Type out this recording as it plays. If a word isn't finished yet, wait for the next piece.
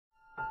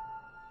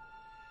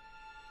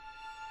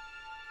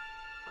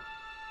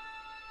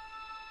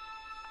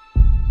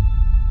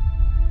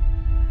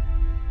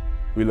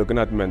We're looking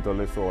at mental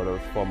disorders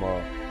from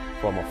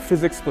a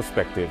physics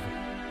perspective.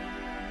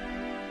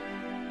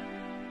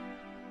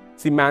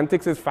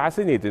 Semantics is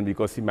fascinating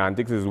because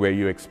semantics is where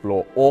you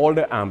explore all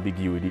the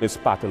ambiguity. It's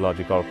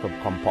pathological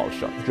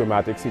compulsion,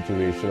 dramatic,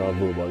 situational,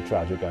 verbal,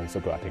 tragic, and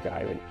Socratic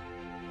irony.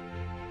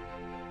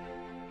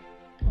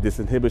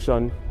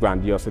 Disinhibition,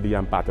 grandiosity,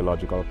 and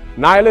pathological.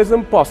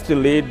 Nihilism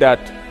postulates that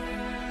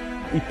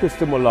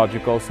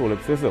epistemological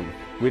solipsism,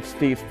 which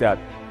states that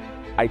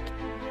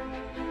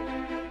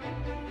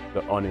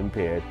the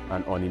unimpaired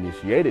and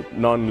uninitiated.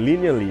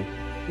 Non-linearly,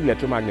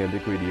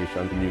 electromagnetic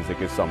radiation to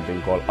music is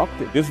something called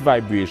octave. This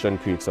vibration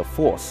creates a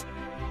force.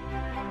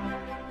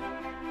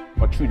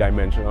 A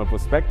three-dimensional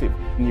perspective,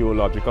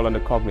 neurological and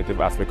the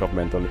cognitive aspect of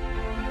mental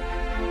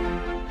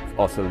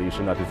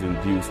oscillation that is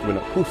induced when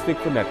acoustic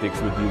phonetics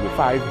will deal with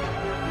 5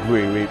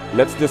 brainwave.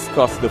 Let's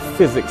discuss the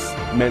physics,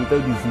 mental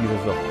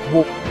diseases of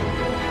hope,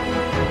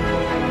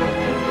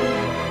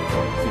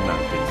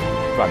 semantics,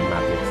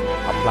 pragmatics,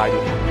 applied.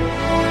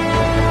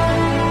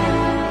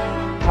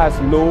 Has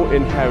no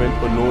inherent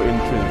or no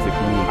intrinsic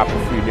meaning.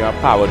 Apophenia,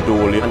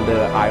 pareidolia, and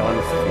the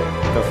ionosphere,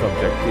 the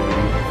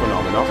subjectivity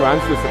phenomena.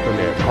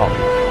 Transdisciplinary,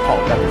 how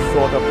that is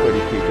sort of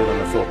predicated on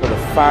a sort of the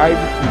 5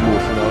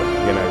 emotional,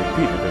 again I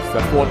repeat it,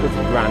 the 4th is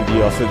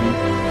grandiosity,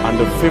 and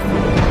the 5th